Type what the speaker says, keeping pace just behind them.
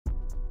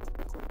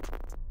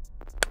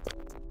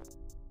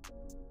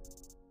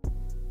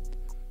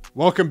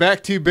Welcome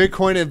back to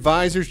Bitcoin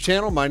Advisors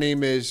channel. My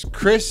name is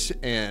Chris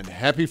and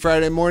happy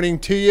Friday morning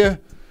to you.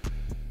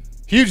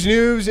 Huge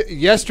news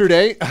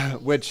yesterday,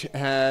 which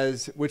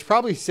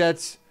probably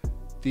sets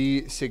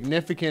the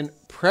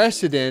significant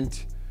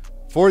precedent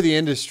for the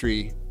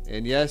industry.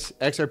 And yes,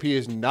 XRP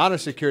is not a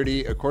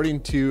security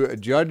according to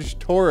Judge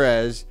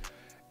Torres.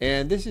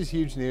 And this is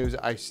huge news.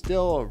 I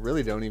still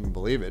really don't even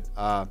believe it.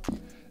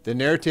 The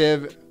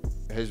narrative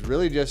has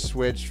really just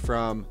switched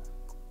from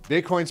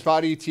Bitcoin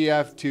spot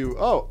ETF to,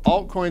 oh,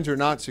 altcoins are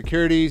not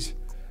securities.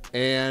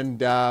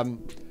 And I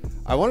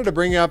wanted to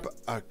bring up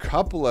a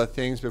couple of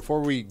things before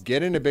we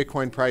get into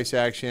Bitcoin price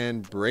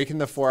action, breaking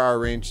the 4-hour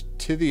range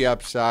to the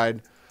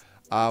upside.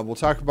 We'll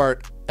talk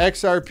about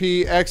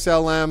XRP,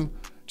 XLM,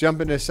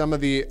 jump into some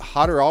of the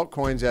hotter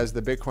altcoins as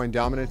the Bitcoin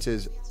dominance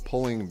is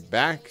pulling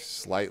back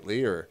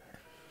slightly, or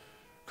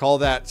call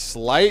that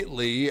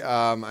slightly.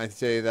 I'd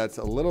say that's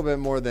a little bit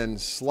more than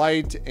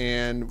slight,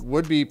 and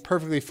would be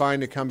perfectly fine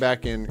to come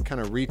back and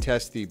kind of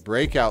retest the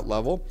breakout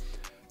level,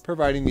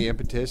 providing the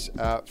impetus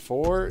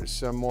for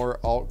some more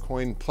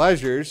altcoin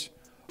pleasures.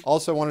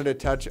 Also wanted to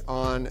touch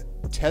on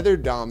Tether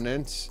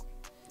dominance.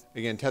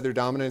 Again, Tether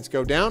dominance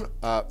go down,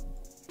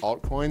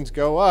 altcoins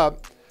go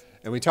up.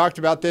 And we talked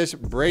about this,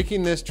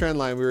 breaking this trend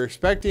line. We were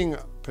expecting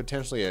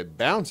potentially a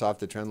bounce off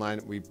the trend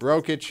line. We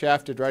broke it,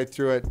 shafted right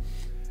through it.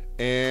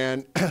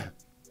 And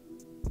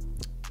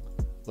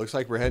looks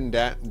like we're heading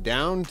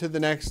down to the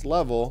next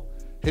level,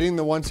 hitting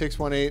the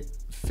 1618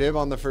 fib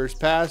on the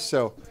first pass.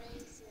 So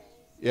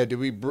yeah, do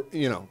we,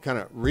 kind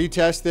of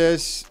retest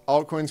this?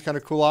 Altcoins kind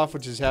of cool off,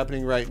 which is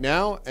happening right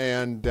now,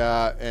 and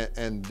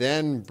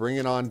then bring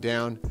it on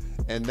down.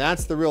 And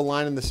that's the real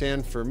line in the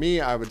sand for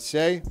me, I would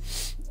say.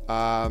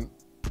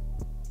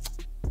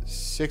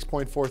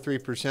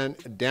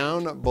 6.43%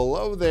 down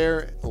below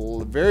there.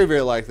 Very,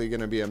 very likely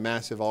going to be a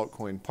massive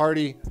altcoin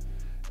party.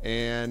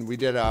 And we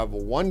did have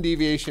one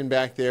deviation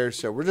back there.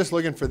 So we're just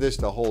looking for this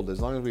to hold. As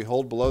long as we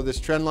hold below this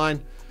trend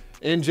line,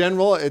 in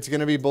general, it's going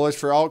to be bullish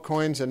for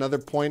altcoins. Another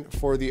point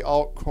for the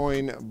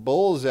altcoin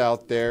bulls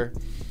out there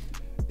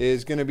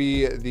is going to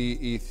be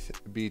the ETH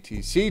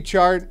BTC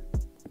chart.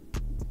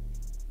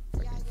 If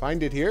I can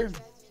find it here.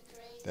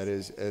 That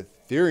is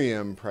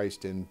Ethereum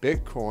priced in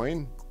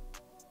Bitcoin.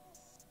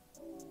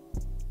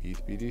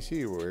 ETH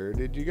BTC, where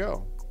did you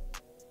go?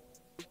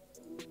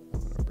 I'm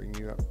going to bring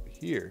you up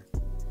here.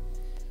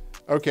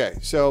 Okay,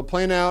 so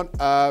playing out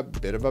a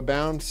bit of a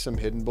bounce, some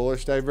hidden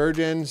bullish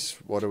divergence.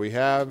 What do we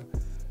have?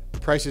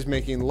 Prices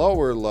making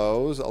lower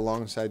lows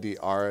alongside the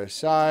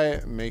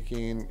RSI,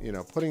 making,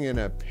 putting in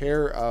a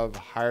pair of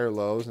higher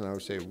lows, and I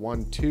would say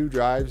 1-2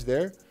 drives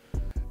there.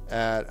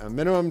 At a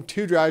minimum,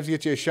 2 drives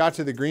get you a shot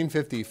to the green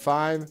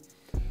 55.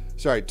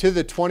 Sorry, to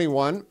the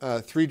 21,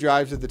 3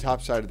 drives at the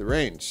top side of the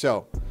range.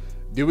 So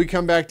do we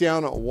come back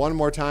down one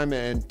more time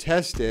and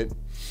test it?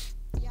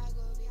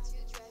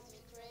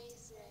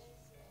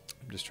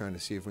 I'm just trying to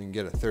see if we can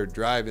get a third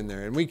drive in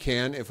there. And we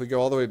can. If we go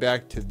all the way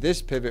back to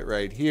this pivot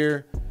right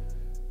here,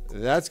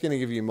 that's going to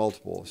give you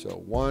multiple.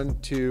 So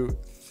 1, 2,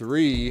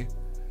 3.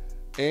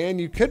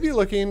 And you could be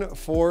looking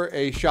for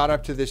a shot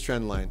up to this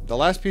trend line. The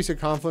last piece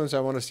of confluence I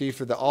want to see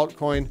for the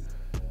altcoin,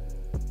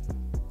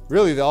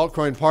 really the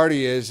altcoin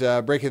party, is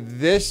breaking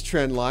this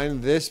trend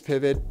line, this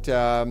pivot,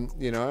 and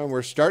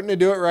we're starting to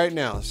do it right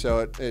now.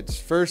 So it's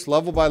first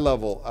level by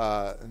level,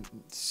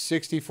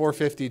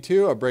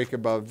 64.52, a break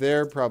above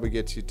there probably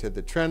gets you to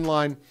the trend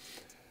line.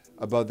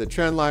 Above the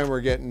trend line,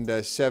 we're getting to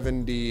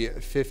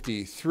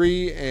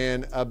 70.53,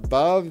 and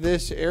above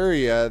this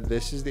area,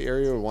 this is the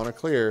area we want to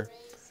clear.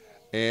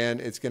 And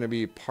it's going to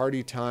be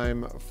party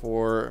time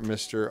for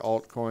Mr.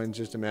 Altcoins.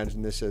 Just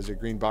imagine this as a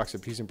green box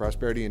of peace and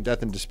prosperity and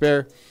death and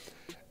despair.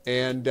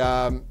 And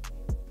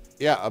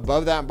yeah,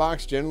 above that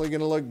box, generally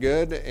going to look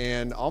good,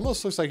 and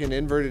almost looks like an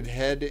inverted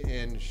head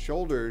and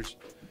shoulders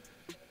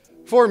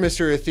for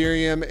Mr.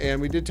 Ethereum. And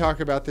we did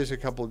talk about this a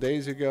couple of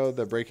days ago,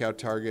 the breakout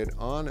target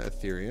on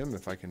Ethereum.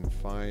 If I can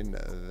find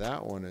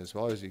that one as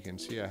well. As you can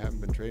see, I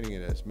haven't been trading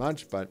it as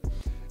much, but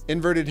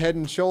inverted head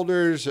and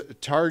shoulders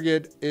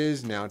target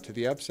is now to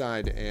the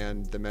upside,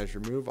 and the measure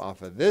move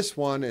off of this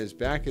one is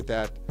back at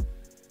that,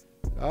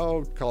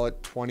 call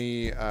it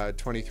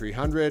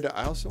 2300.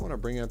 I also want to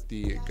bring up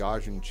the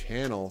Gaussian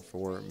channel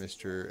for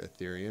Mr.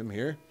 Ethereum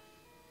here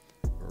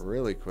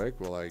really quick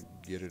while I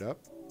get it up.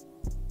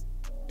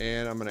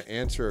 And I'm going to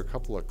answer a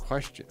couple of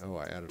questions. Oh,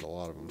 I added a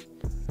lot of them.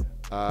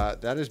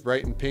 That is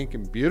bright and pink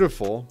and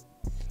beautiful.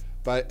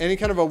 But any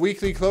kind of a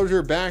weekly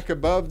closure back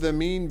above the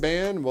mean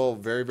band, well,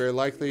 very, very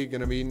likely going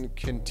to mean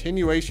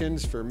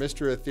continuations for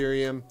Mr.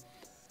 Ethereum.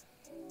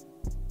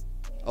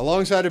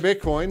 Alongside of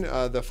Bitcoin,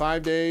 the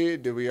 5-day,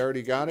 do we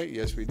already got it?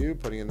 Yes, we do.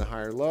 Putting in the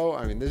higher low.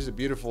 I mean, this is a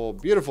beautiful,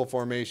 beautiful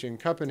formation,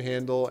 cup and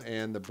handle,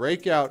 and the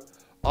breakout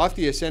off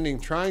the ascending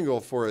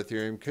triangle for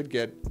Ethereum could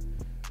get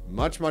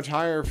much, much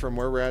higher from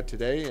where we're at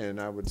today.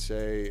 And I would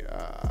say,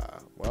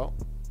 well,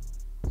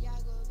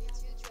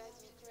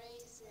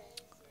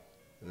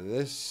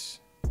 this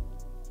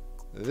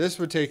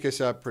would take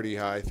us up pretty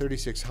high,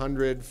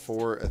 3,600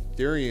 for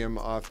Ethereum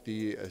off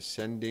the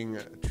ascending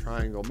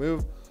triangle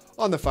move.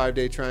 on the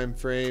 5-day time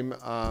frame.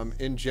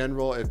 In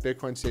general, if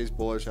Bitcoin stays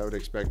bullish, I would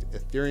expect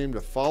Ethereum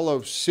to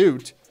follow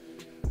suit.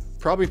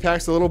 Probably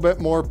packs a little bit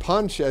more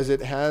punch as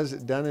it has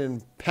done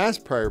in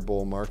past prior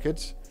bull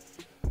markets.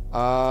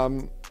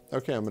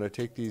 Okay, I'm going to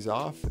take these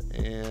off,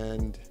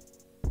 and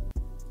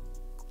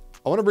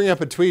I want to bring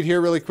up a tweet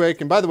here really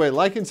quick. And by the way,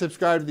 like and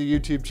subscribe to the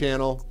YouTube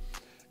channel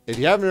if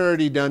you haven't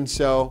already done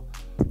so.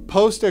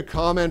 Post a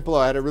comment below.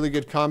 I had a really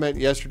good comment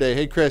yesterday.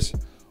 Hey, Chris,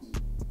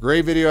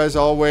 great video as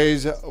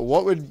always.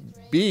 What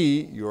would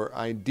be your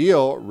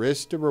ideal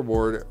risk to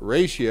reward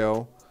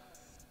ratio?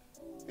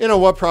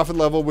 What profit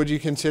level would you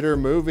consider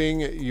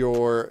moving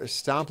your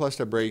stop loss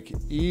to break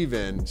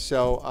even?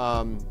 So,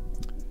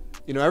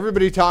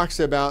 everybody talks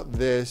about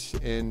this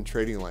in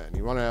trading land.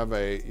 You want to have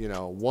a,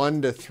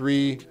 1 to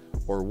 3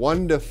 or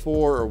 1 to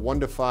 4 or 1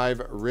 to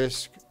 5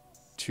 risk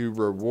to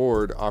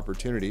reward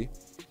opportunity.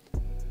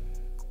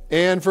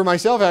 And for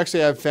myself,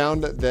 actually, I've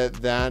found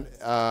that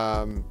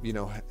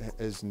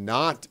has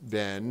not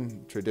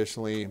been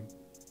traditionally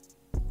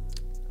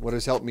what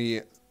has helped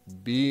me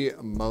be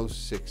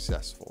most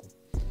successful.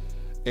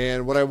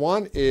 And what I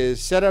want is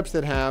setups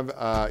that have,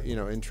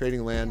 in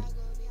trading land,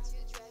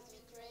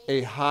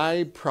 a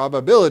high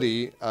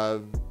probability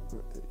of,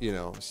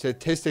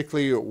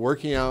 statistically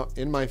working out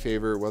in my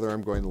favor, whether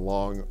I'm going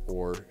long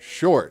or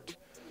short.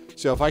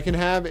 So if I can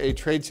have a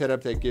trade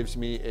setup that gives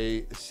me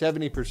a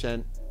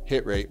 70%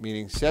 hit rate,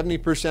 meaning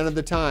 70% of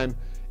the time,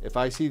 if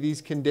I see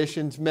these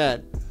conditions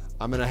met,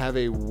 I'm going to have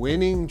a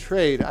winning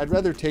trade. I'd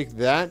rather take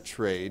that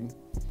trade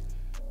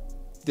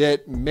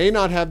that may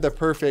not have the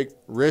perfect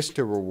risk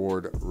to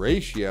reward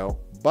ratio,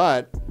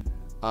 but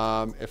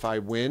if I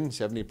win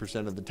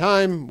 70% of the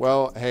time,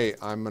 well, hey,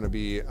 I'm going to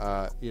be,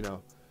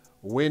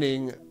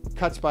 winning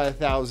cuts by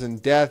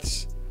 1,000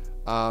 deaths,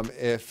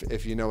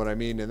 if you know what I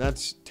mean. And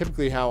that's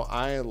typically how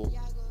I,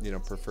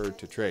 prefer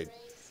to trade.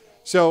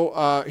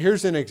 So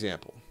here's an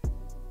example.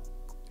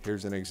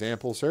 Here's an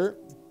example, sir,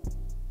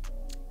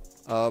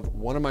 of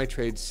one of my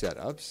trade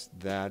setups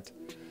that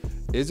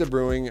is a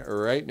brewing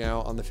right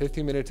now on the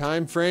 15-minute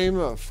time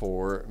frame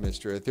for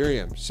Mr.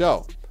 Ethereum.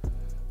 So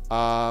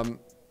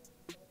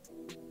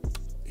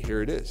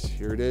here it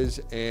is.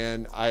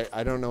 And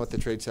I don't know what the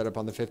trade setup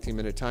on the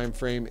 15-minute time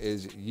frame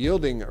is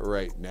yielding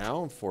right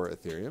now for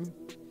Ethereum.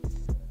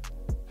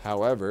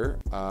 However,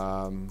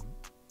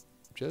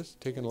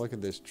 just taking a look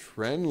at this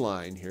trend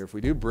line here. If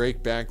we do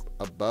break back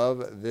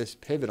above this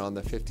pivot on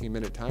the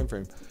 15-minute time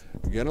frame,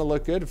 we're going to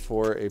look good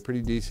for a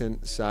pretty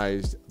decent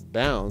sized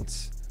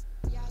bounce,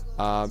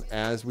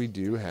 as we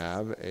do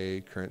have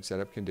a current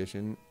setup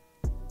condition.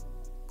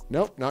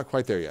 Nope, not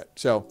quite there yet.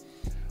 So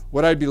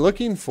what I'd be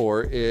looking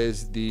for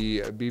is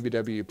the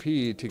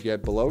BBWP to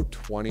get below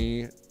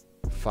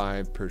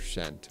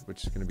 25%,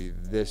 which is going to be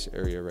this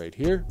area right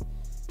here.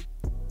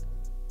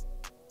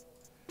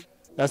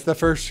 That's the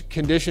first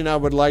condition I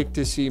would like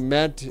to see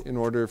met in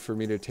order for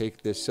me to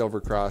take this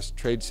silver cross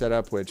trade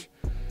setup, which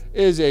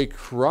is a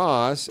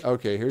cross.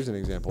 Okay, here's an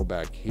example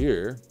back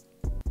here.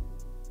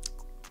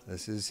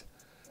 This is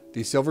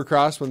the silver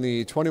cross when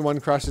the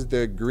 21 crosses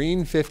the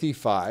green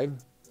 55,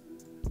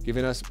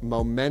 giving us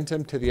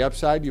momentum to the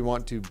upside. You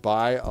want to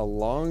buy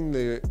along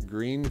the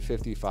green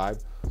 55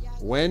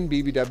 when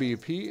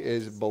BBWP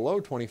is below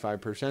 25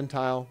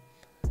 percentile.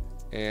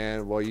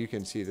 And well, you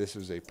can see this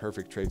is a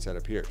perfect trade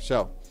setup here.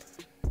 So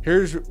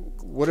here's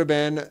would have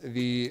been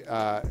the,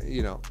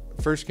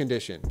 first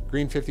condition,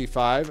 green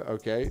 55.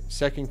 Okay.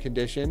 Second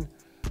condition,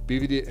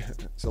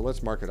 BBD. So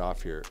let's mark it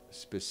off here.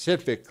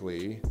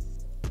 Specifically,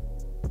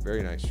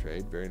 very nice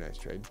trade. Very nice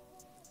trade.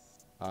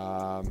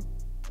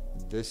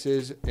 This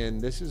is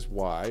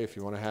why, if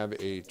you want to have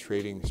a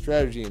trading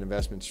strategy and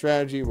investment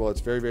strategy, well,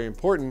 it's very, very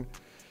important.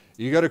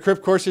 You go to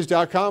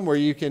cryptcourses.com where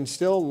you can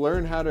still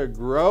learn how to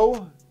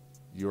grow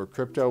your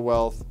crypto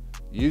wealth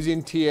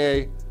using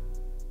TA.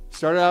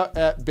 Start out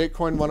at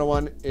Bitcoin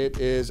 101. It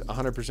is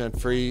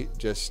 100% free.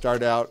 Just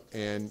start out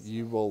and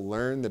you will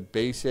learn the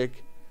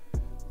basic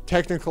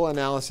technical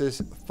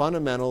analysis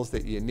fundamentals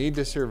that you need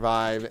to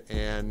survive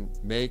and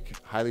make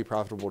highly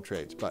profitable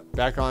trades. But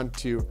back on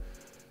to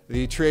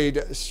the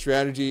trade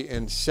strategy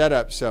and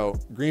setup. So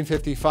green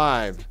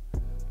 55,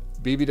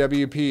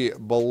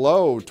 BBWP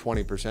below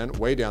 20%,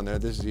 way down there.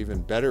 This is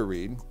even better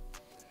read.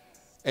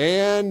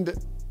 And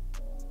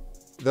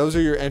those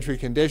are your entry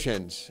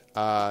conditions.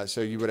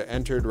 So you would have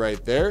entered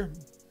right there.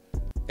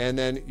 And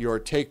then your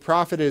take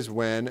profit is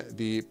when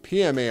the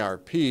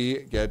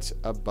PMARP gets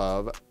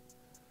above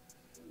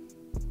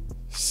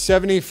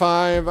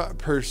 75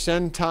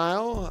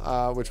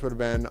 percentile, which would have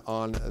been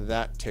on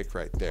that tick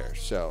right there.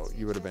 So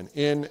you would have been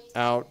in,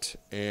 out,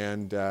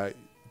 and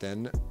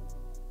then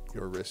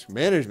your risk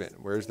management.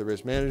 Where's the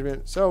risk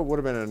management? So it would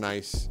have been a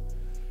nice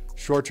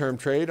short-term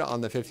trade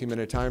on the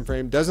 15-minute time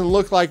frame. Doesn't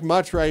look like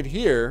much right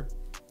here,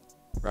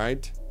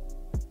 right?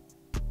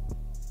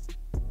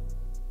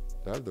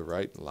 Do I have the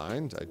right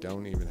lines? I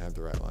don't even have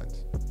the right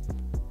lines.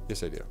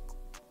 Yes, I do.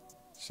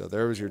 So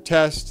there was your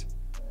test,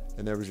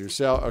 and there was your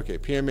sell. Okay,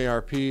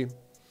 PMARP.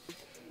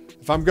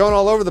 if I'm going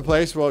all over the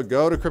place, well,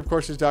 go to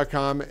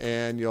cryptocurrencies.com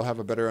and you'll have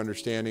a better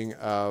understanding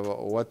of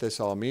what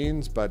this all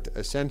means. But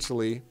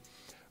essentially,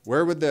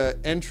 where would the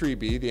entry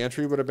be? The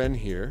entry would have been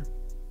here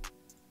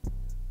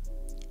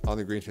on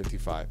the green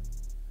 55.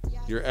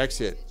 Your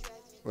exit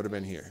would have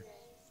been here.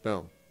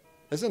 Boom.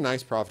 This is a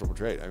nice profitable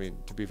trade. I mean,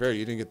 to be fair,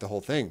 you didn't get the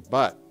whole thing,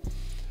 but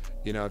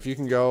you know, if you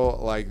can go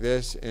like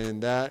this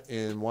and that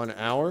in 1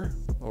 hour,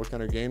 what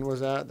kind of gain was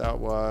that? That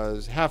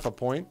was half a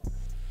point.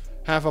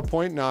 Half a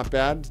point, not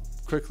bad.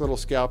 Quick little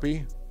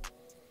scalpy.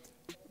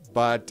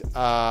 But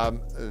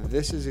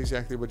this is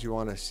exactly what you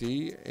want to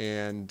see.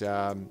 And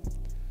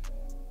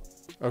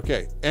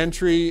okay,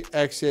 entry,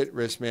 exit,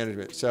 risk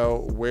management.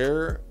 So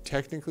where,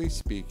 technically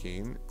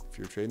speaking, if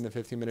you're trading the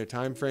 15-minute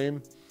time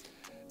frame,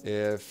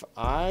 if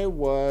I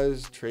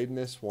was trading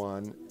this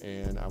one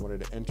and I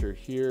wanted to enter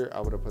here,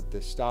 I would have put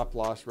this stop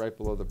loss right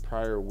below the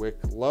prior wick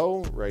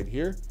low right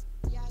here.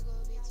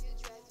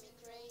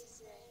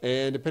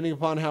 And depending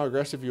upon how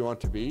aggressive you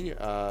want to be,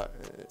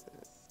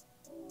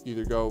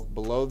 either go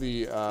below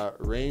the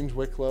range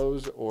wick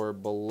lows or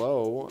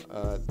below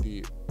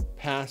the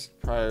past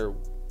prior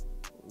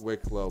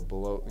wick low,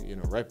 below, you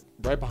know,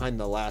 right behind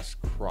the last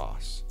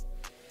cross.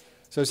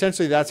 So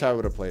essentially that's how I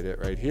would have played it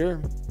right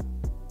here.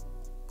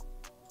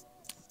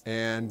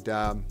 And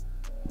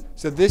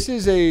so this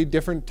is a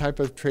different type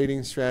of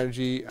trading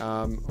strategy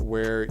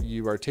where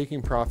you are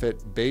taking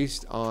profit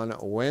based on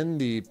when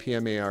the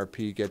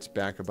PMARP gets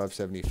back above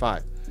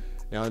 75.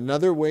 Now,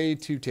 another way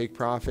to take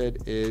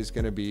profit is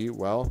going to be,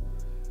 well,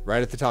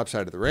 right at the top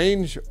side of the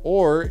range,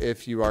 or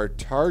if you are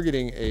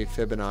targeting a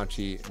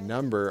Fibonacci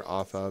number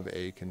off of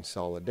a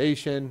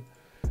consolidation,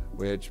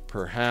 which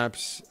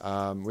perhaps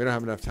we don't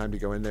have enough time to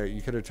go in there.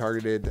 You could have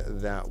targeted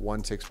that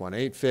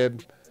 1618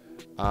 fib.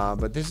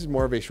 But this is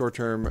more of a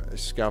short-term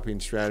scalping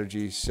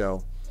strategy.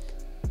 So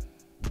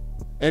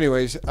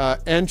anyways,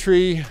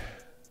 entry,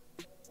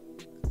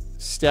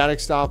 static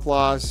stop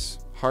loss,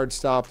 hard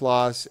stop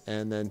loss,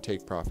 and then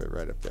take profit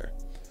right up there.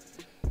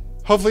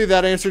 Hopefully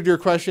that answered your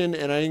question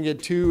and I didn't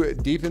get too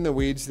deep in the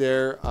weeds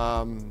there.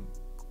 Yeah,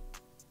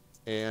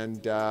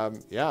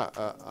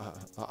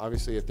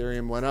 obviously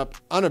Ethereum went up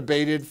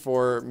unabated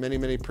for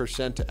many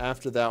percent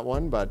after that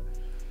one, but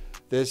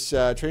this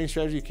trading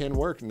strategy can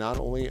work not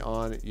only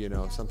on, you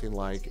know, something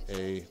like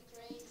a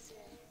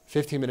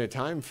 15-minute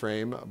time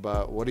frame,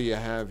 but what do you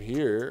have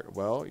here?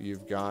 Well,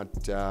 you've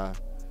got a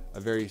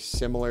very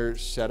similar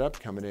setup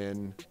coming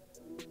in.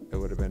 It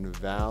would have been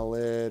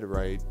valid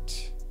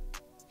right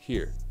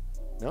here.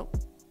 Nope.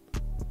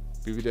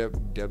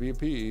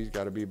 BBWP's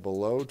got to be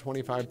below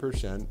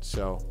 25%.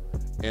 So,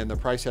 and the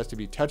price has to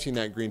be touching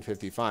that green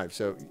 55.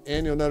 So,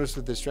 and you'll notice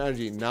with this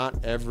strategy,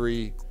 not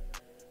every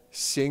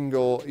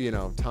single, you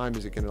know, time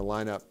is it going to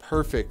line up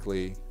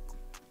perfectly.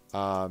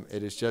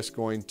 It is just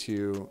going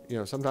to, you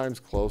know, sometimes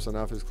close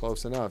enough is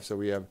close enough. So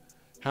we have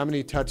how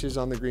many touches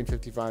on the green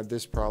 55?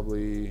 This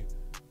probably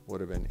would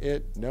have been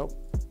it. Nope.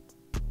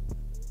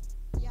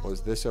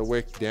 Was this a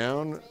wick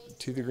down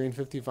to the green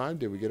 55?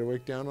 Did we get a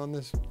wick down on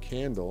this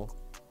candle?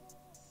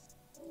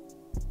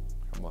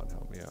 Come on,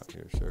 help me out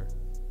here, sir.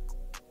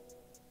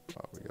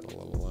 Oh, we got a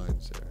little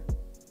lines there.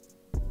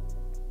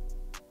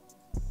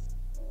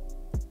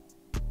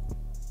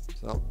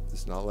 So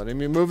it's not letting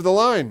me move the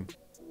line.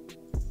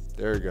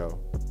 There we go.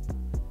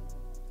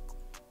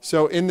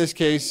 So in this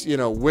case, you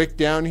know, wick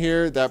down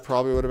here, that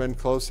probably would have been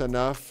close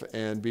enough,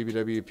 and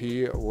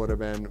BBWP would have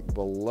been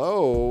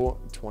below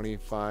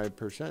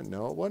 25%.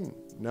 No, it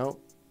wouldn't.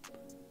 Nope.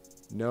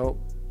 Nope.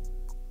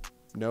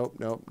 Nope,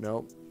 nope,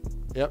 nope.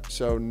 Yep,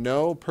 so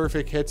no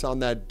perfect hits on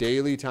that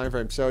daily time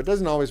frame. So it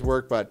doesn't always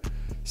work, but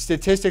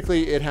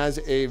statistically it has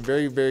a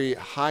very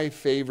high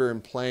favor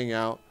in playing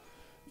out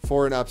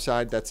for an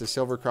upside. That's a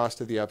silver cross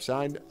to the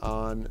upside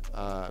on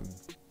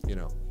you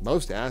know,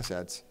 most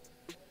assets.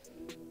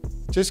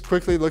 Just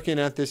quickly looking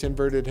at this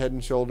inverted head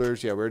and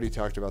shoulders. Yeah, we already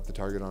talked about the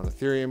target on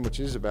Ethereum, which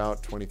is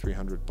about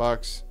 2,300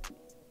 bucks.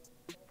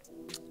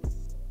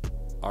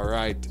 All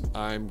right,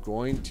 I'm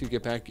going to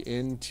get back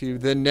into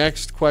the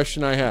next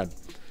question I had.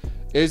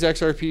 Is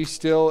XRP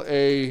still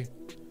a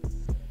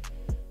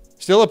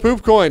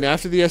poop coin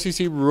after the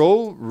SEC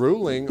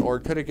ruling, or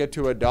could it get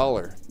to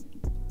 $1?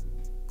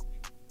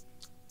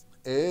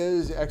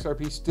 Is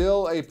XRP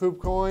still a poop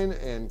coin,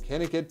 and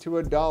can it get to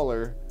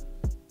 $1?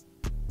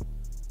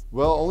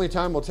 Well, only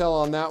time will tell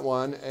on that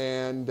one,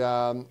 and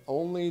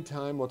only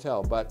time will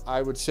tell. But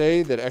I would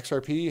say that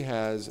XRP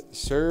has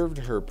served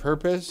her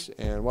purpose,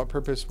 and what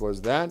purpose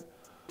was that?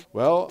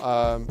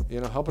 Well,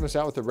 you know, helping us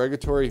out with the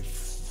regulatory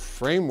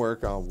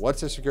framework on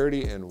what's a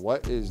security and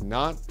what is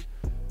not,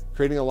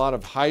 creating a lot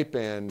of hype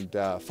and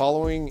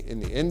following in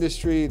the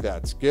industry.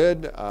 That's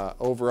good.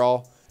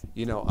 Overall,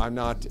 you know, I'm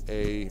not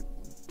a,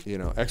 you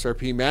know,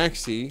 XRP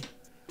maxi.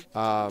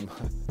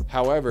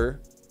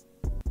 However,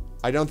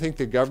 I don't think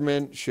the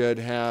government should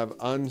have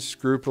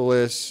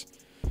unscrupulous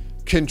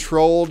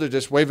control to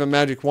just wave a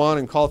magic wand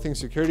and call things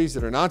securities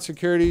that are not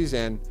securities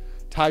and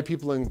tie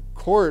people in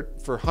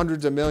court for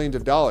hundreds of millions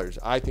of dollars.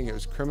 I think it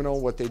was criminal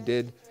what they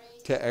did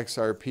to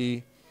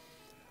XRP.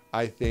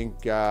 I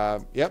think,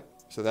 yep.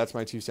 So that's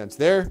my 2 cents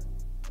there.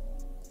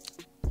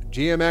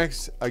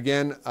 GMX,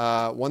 again,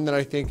 one that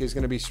I think is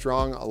going to be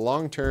strong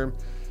long term,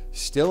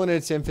 still in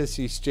its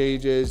infancy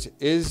stages,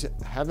 is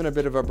having a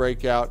bit of a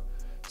breakout.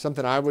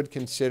 Something I would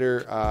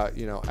consider,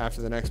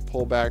 after the next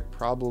pullback,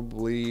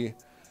 probably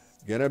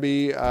going to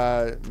be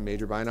a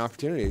major buying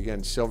opportunity.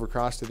 Again, silver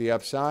cross to the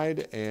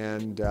upside,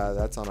 and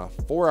that's on a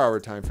 4-hour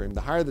time frame. The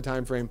higher the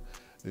time frame,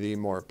 the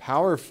more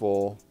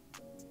powerful,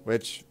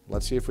 which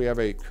let's see if we have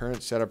a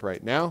current setup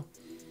right now.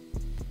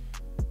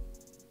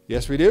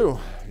 Yes, we do.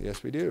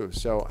 Yes, we do.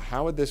 So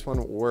how would this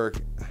one work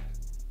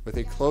with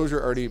a closure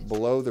already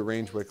below the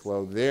range wick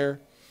low there?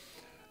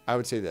 I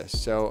would say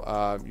this.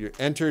 So you're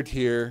entered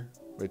here,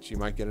 which you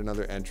might get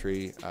another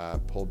entry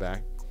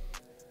pullback.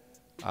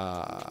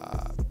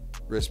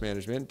 Risk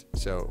management.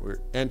 So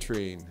we're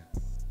entering,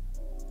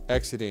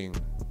 exiting,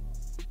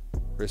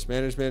 risk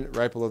management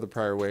right below the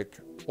prior wick.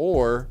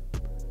 Or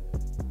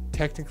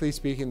technically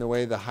speaking, the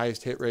way the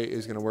highest hit rate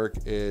is going to work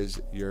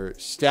is your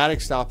static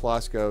stop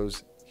loss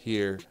goes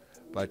here,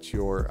 but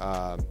your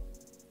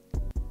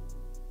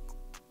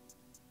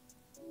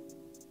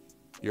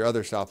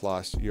other stop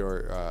loss,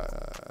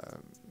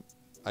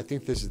 I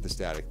think this is the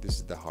static, this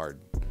is the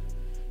hard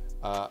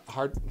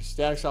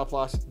static stop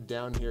loss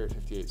down here at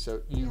 58.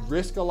 So you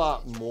risk a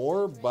lot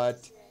more,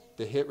 but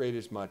the hit rate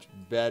is much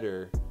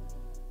better.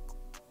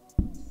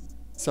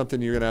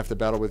 Something you're gonna have to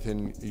battle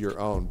within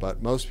your own,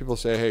 but most people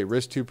say, hey,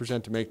 risk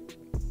 2% to make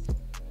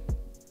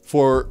you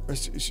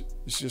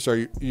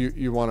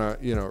want to,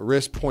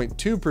 risk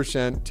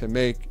 0.2% to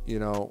make,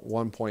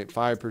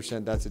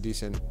 1.5%. That's a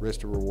decent risk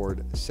to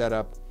reward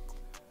setup.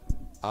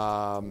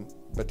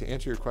 But to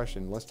answer your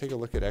question, let's take a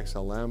look at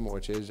XLM,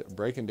 which is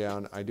breaking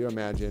down. I do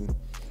imagine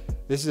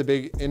this is a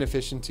big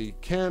inefficiency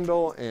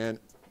candle, and,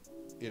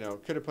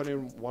 could have put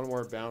in one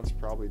more bounce,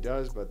 probably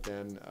does, but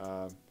then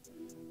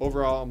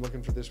overall, I'm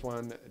looking for this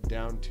one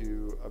down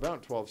to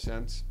about 12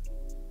 cents.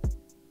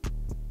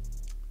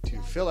 To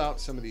fill out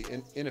some of the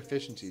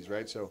inefficiencies,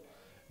 right? So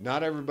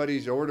not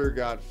everybody's order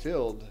got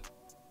filled.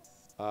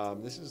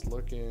 This is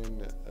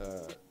looking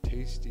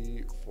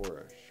tasty for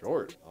a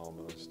short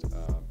almost,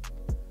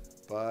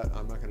 but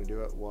I'm not going to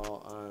do it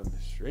while I'm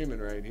streaming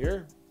right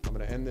here. I'm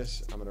going to end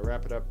this. I'm going to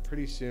wrap it up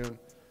pretty soon.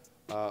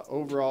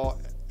 Overall,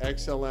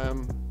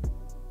 XLM,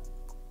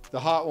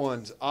 the hot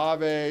ones,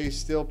 Aave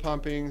still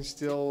pumping,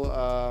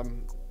 still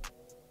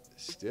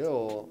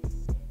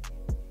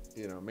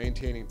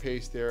maintaining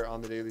pace there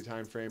on the daily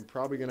time frame.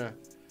 Probably gonna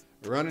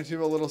run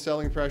into a little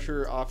selling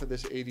pressure off of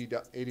this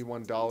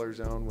 $81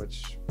 zone,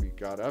 which we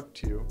got up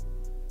to.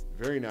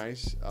 Very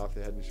nice off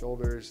the head and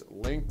shoulders.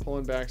 Link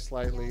pulling back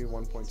slightly,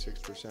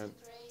 1.6%.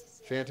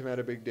 Phantom had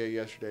a big day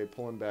yesterday,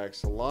 pulling back.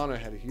 Solana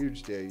had a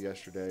huge day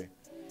yesterday.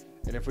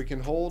 And if we can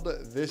hold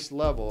this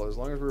level, as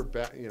long as we're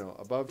back,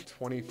 above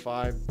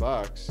 25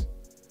 bucks,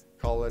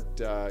 call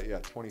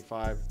it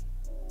 25.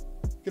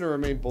 Going to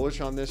remain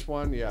bullish on this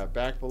one. Yeah,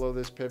 back below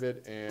this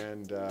pivot,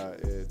 and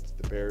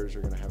the bears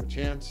are going to have a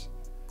chance.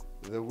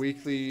 The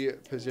weekly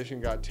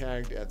position got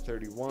tagged at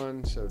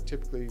 31, so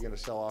typically you're going to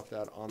sell off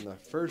that on the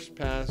first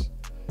pass.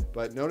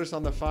 But notice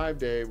on the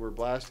 5-day, we're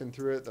blasting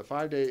through it. The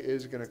 5-day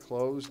is going to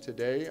close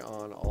today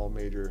on all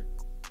major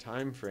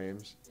time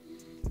frames.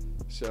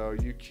 So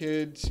you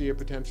could see a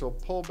potential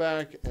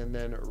pullback and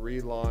then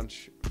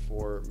relaunch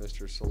for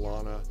Mr.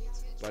 Solana.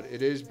 But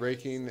it is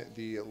breaking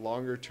the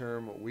longer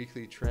term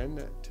weekly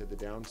trend to the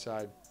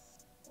downside.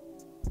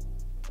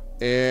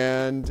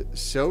 And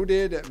so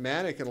did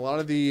Matic, and a lot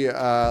of the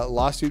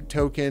lawsuit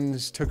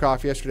tokens took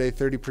off yesterday,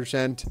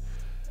 30%.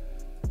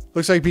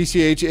 Looks like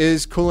BCH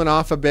is cooling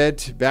off a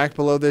bit, back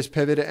below this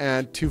pivot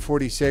at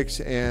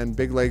 246, and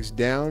big legs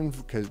down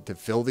because to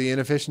fill the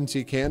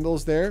inefficiency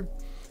candles there.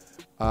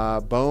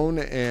 Bone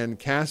and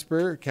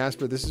Casper,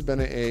 this has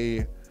been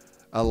a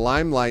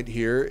limelight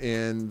here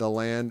in the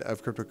land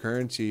of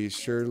cryptocurrencies.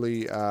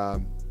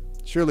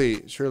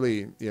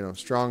 Surely,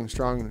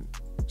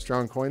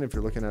 strong coin if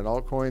you're looking at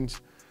altcoins.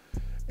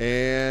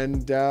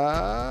 And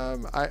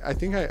I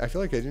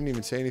feel like I didn't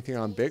even say anything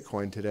on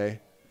Bitcoin today.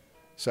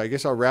 So I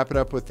guess I'll wrap it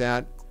up with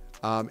that.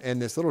 And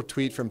this little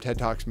tweet from TED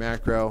Talks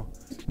Macro,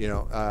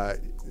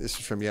 this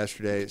is from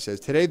yesterday. It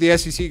says, today the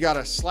SEC got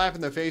a slap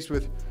in the face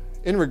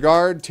in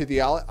regard to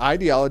the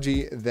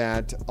ideology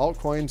that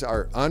altcoins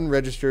are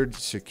unregistered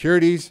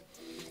securities.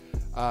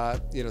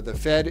 The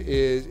Fed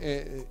is,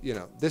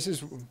 this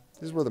is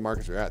where the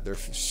markets are at. They're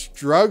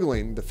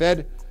struggling.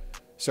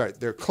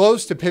 They're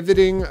close to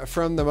pivoting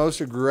from the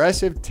most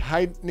aggressive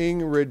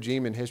tightening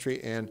regime in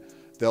history, and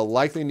they'll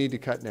likely need to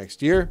cut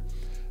next year.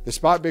 The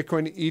spot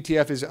Bitcoin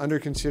ETF is under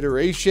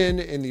consideration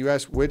in the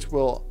US, which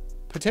will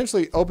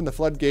potentially open the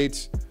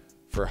floodgates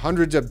for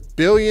hundreds of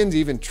billions,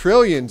 even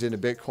trillions into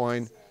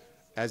Bitcoin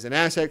as an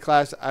asset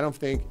class. I don't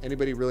think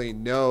anybody really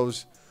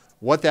knows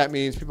what that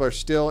means. People are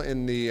still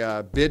in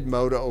the bid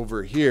mode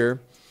over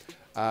here.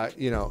 I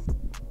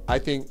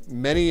think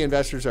many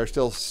investors are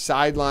still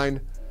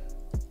sidelined.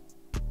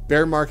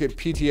 Bear market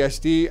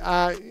PTSD.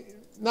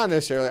 not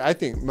necessarily. I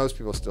think most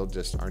people still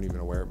just aren't even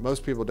aware.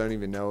 Most people don't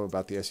even know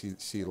about the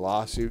SEC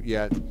lawsuit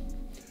yet.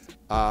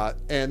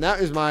 And that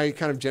is my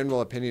kind of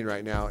general opinion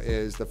right now,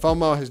 is the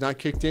FOMO has not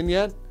kicked in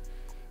yet.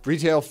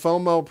 Retail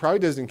FOMO probably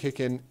doesn't kick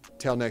in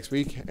till next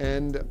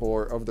weekend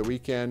or over the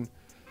weekend.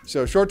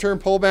 So short-term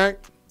pullback,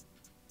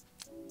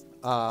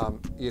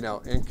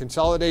 and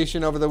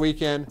consolidation over the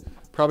weekend,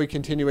 probably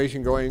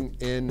continuation going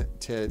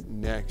into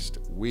next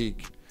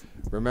week.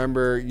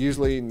 Remember,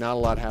 usually not a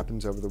lot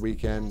happens over the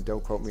weekend.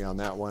 Don't quote me on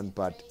that one,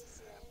 but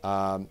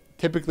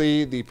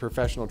typically the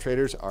professional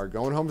traders are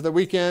going home for the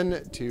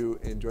weekend to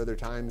enjoy their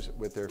times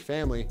with their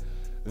family.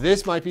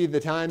 This might be the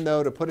time,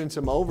 though, to put in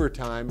some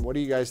overtime. What do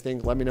you guys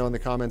think? Let me know in the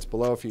comments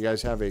below if you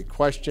guys have a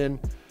question.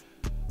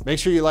 Make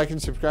sure you like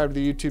and subscribe to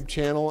the YouTube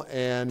channel,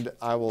 and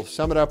I will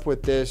sum it up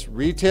with this.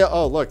 Retail,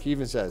 oh, look, he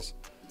even says,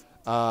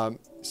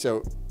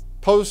 so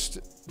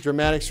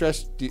post-dramatic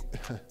stress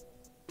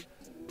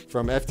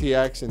from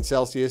FTX and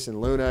Celsius and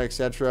Luna,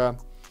 etc.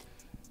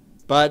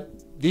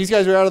 But these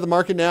guys are out of the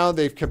market now.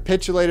 They've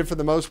capitulated for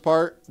the most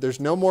part. There's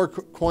no more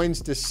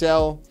coins to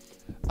sell.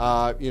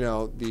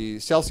 The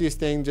Celsius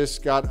thing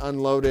just got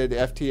unloaded.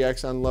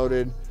 FTX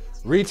unloaded.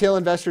 Retail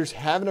investors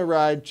having a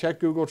ride. Check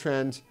Google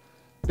Trends.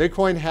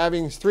 Bitcoin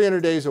halving is 300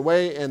 days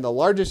away, and the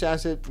largest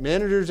asset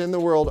managers in the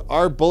world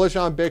are bullish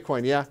on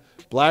Bitcoin. Yeah,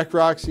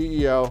 BlackRock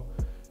CEO,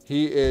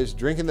 he is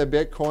drinking the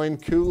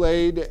Bitcoin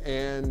Kool-Aid,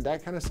 and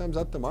that kind of sums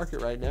up the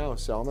market right now.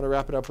 So I'm going to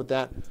wrap it up with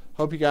that.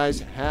 Hope you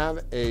guys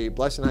have a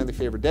blessed and highly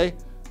favored day.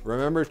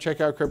 Remember, check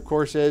out Crypto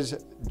Courses.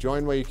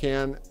 Join while you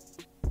can,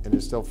 and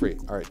it's still free.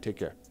 All right, take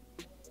care.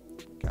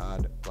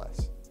 God bless.